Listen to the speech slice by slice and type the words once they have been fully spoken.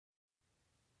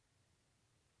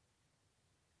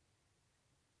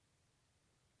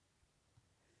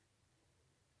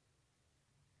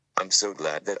I'm so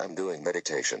glad that I'm doing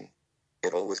meditation.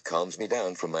 It always calms me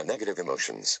down from my negative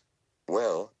emotions.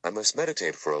 Well, I must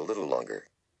meditate for a little longer.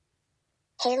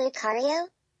 Hey Lucario,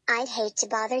 I'd hate to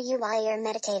bother you while you're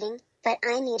meditating, but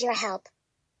I need your help.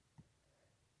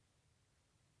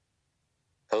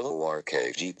 Hello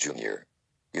RKG Jr.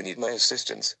 You need my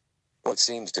assistance. What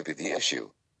seems to be the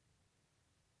issue?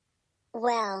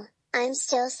 Well, I'm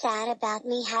still sad about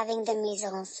me having the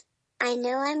measles. I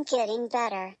know I'm getting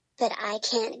better, but I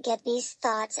can't get these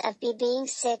thoughts of me being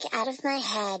sick out of my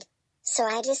head. So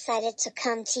I decided to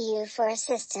come to you for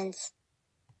assistance.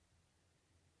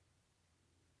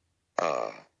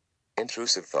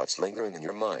 Intrusive thoughts lingering in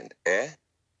your mind, eh?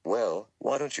 Well,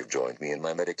 why don't you join me in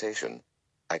my meditation?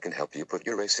 I can help you put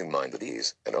your racing mind at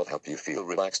ease, and I'll help you feel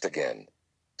relaxed again.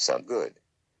 Sound good?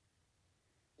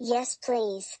 Yes,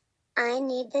 please. I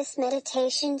need this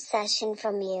meditation session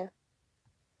from you.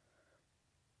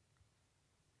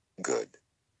 Good.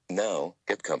 Now,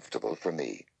 get comfortable for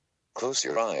me. Close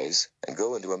your eyes, and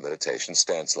go into a meditation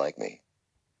stance like me.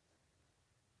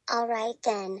 Alright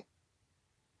then.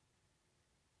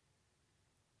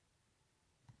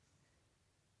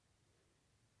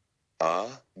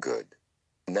 Good.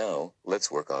 Now, let's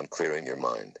work on clearing your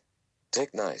mind.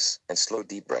 Take nice and slow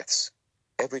deep breaths.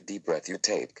 Every deep breath you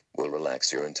take will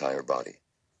relax your entire body.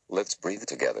 Let's breathe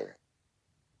together.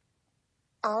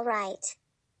 Alright.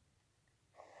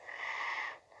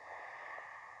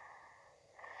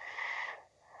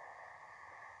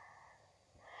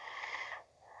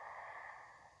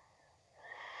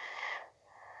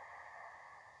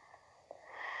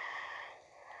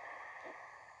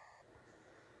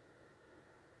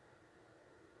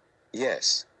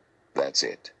 Yes. That's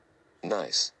it.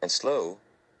 Nice and slow.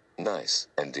 Nice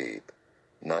and deep.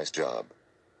 Nice job.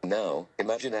 Now,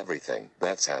 imagine everything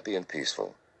that's happy and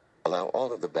peaceful. Allow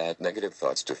all of the bad negative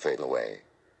thoughts to fade away,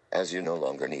 as you no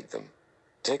longer need them.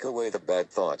 Take away the bad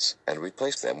thoughts and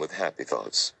replace them with happy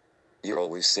thoughts. You're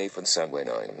always safe and sound when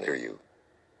I'm near you.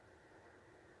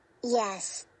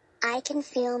 Yes. I can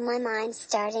feel my mind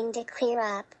starting to clear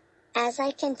up. As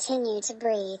I continue to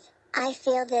breathe, I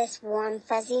feel this warm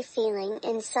fuzzy feeling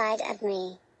inside of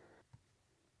me.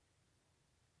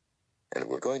 And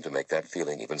we're going to make that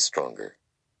feeling even stronger.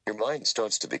 Your mind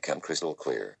starts to become crystal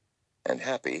clear. And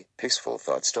happy, peaceful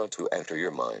thoughts start to enter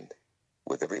your mind.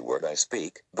 With every word I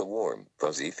speak, the warm,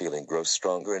 fuzzy feeling grows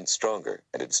stronger and stronger,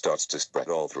 and it starts to spread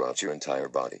all throughout your entire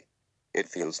body. It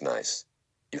feels nice.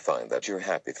 You find that your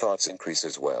happy thoughts increase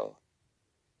as well.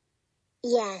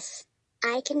 Yes.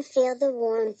 I can feel the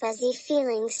warm fuzzy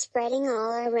feeling spreading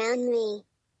all around me.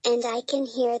 And I can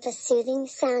hear the soothing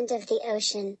sound of the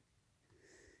ocean.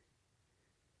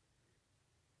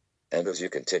 And as you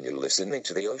continue listening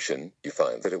to the ocean, you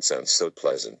find that it sounds so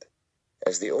pleasant.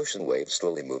 As the ocean waves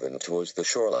slowly move in towards the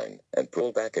shoreline and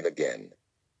pull back in again,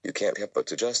 you can't help but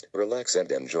to just relax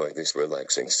and enjoy this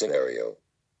relaxing scenario.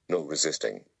 No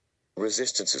resisting.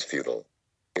 Resistance is futile.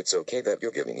 It's okay that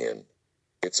you're giving in.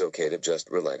 It's okay to just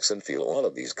relax and feel all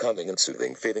of these calming and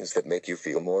soothing feelings that make you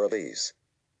feel more at ease.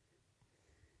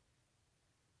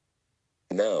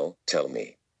 Now, tell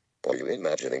me. What are you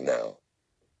imagining now?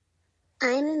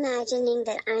 I'm imagining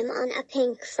that I'm on a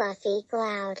pink fluffy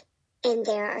cloud. And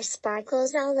there are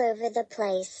sparkles all over the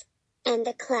place. And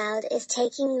the cloud is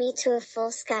taking me to a full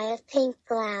sky of pink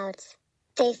clouds.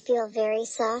 They feel very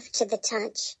soft to the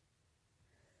touch.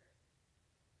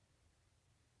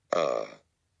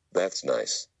 That's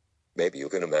nice. Maybe you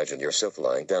can imagine yourself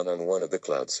lying down on one of the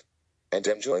clouds. And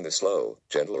enjoying the slow,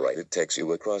 gentle ride it takes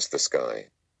you across the sky.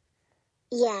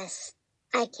 Yes.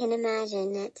 I can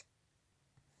imagine it.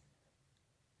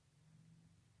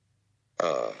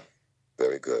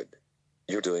 Very good.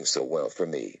 You're doing so well for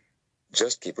me.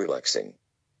 Just keep relaxing.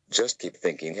 Just keep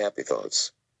thinking happy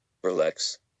thoughts.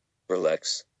 Relax.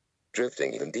 Relax.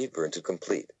 Drifting even deeper into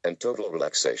complete and total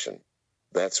relaxation.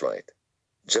 That's right.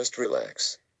 Just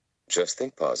relax. Just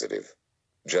think positive.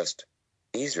 Just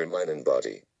ease your mind and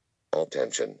body. All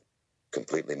tension.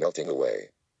 Completely melting away.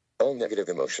 All negative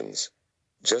emotions.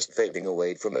 Just fading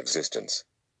away from existence.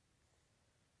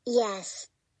 Yes.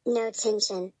 No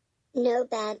tension. No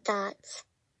bad thoughts.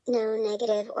 No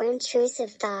negative or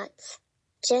intrusive thoughts.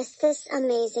 Just this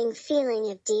amazing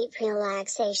feeling of deep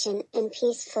relaxation and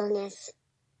peacefulness.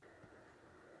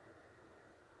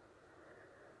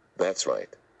 That's right.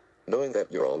 Knowing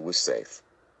that you're always safe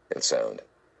and sound.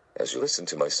 As you listen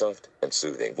to my soft and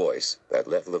soothing voice, that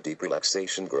level of deep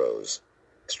relaxation grows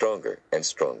stronger and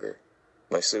stronger.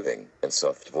 My soothing and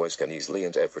soft voice can easily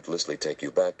and effortlessly take you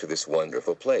back to this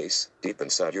wonderful place, deep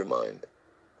inside your mind.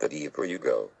 The deeper you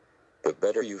go, the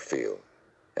better you feel.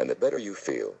 And the better you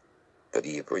feel, the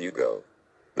deeper you go.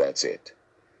 That's it.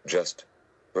 Just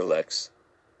relax.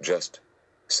 Just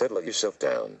settle yourself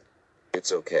down.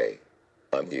 It's okay.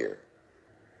 I'm here.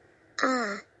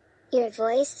 Ah, your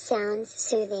voice sounds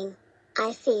soothing.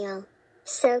 I feel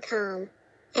so calm.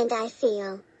 And I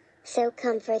feel so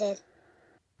comforted.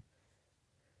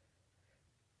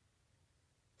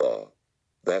 Oh,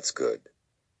 that's good.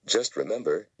 Just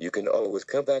remember, you can always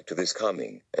come back to this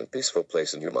calming and peaceful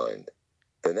place in your mind.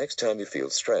 The next time you feel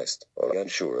stressed or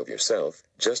unsure of yourself,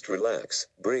 just relax,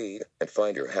 breathe, and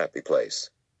find your happy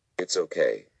place. It's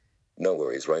okay. No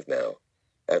worries right now.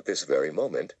 At this very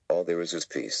moment, all there is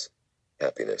peace,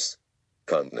 happiness,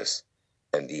 calmness,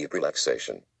 and deep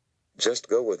relaxation. Just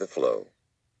go with the flow.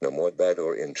 No more bad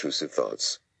or intrusive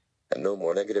thoughts. And no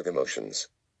more negative emotions.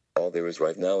 All there is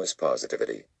right now is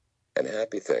positivity and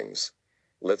happy things.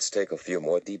 Let's take a few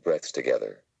more deep breaths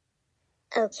together.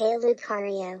 Okay,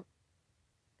 Lucario.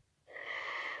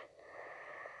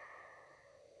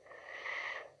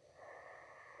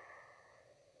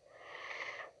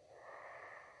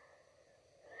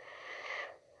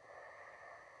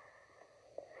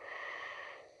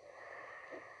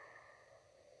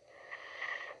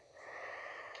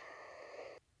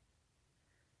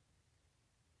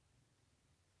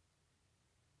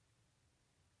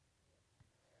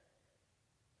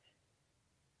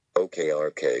 Okay,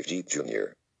 RKG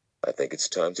Jr. I think it's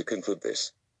time to conclude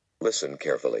this. Listen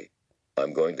carefully.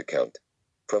 I'm going to count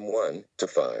from 1 to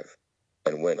 5.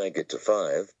 And when I get to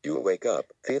 5, you will wake up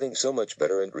feeling so much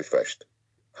better and refreshed.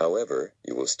 However,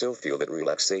 you will still feel that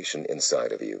relaxation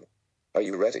inside of you. Are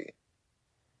you ready?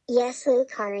 Yes,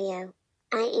 Lucario.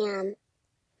 I am.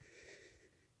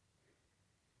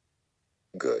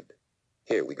 Good.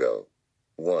 Here we go.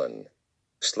 1.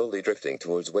 Slowly drifting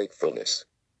towards wakefulness.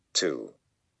 2.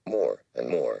 More and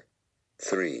more.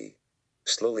 3.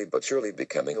 Slowly but surely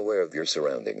becoming aware of your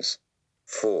surroundings.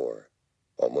 4.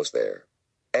 Almost there.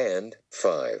 And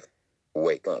 5.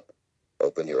 Wake up.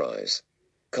 Open your eyes.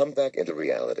 Come back into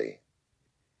reality.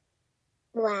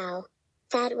 Wow.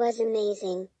 That was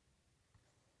amazing.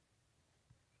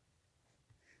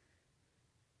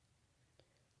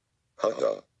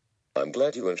 Haha. I'm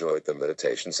glad you enjoyed the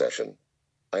meditation session.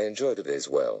 I enjoyed it as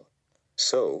well.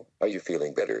 So, are you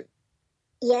feeling better?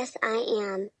 Yes, I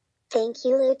am. Thank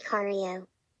you, Lucario.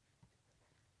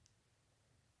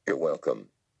 You're welcome.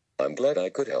 I'm glad I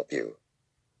could help you.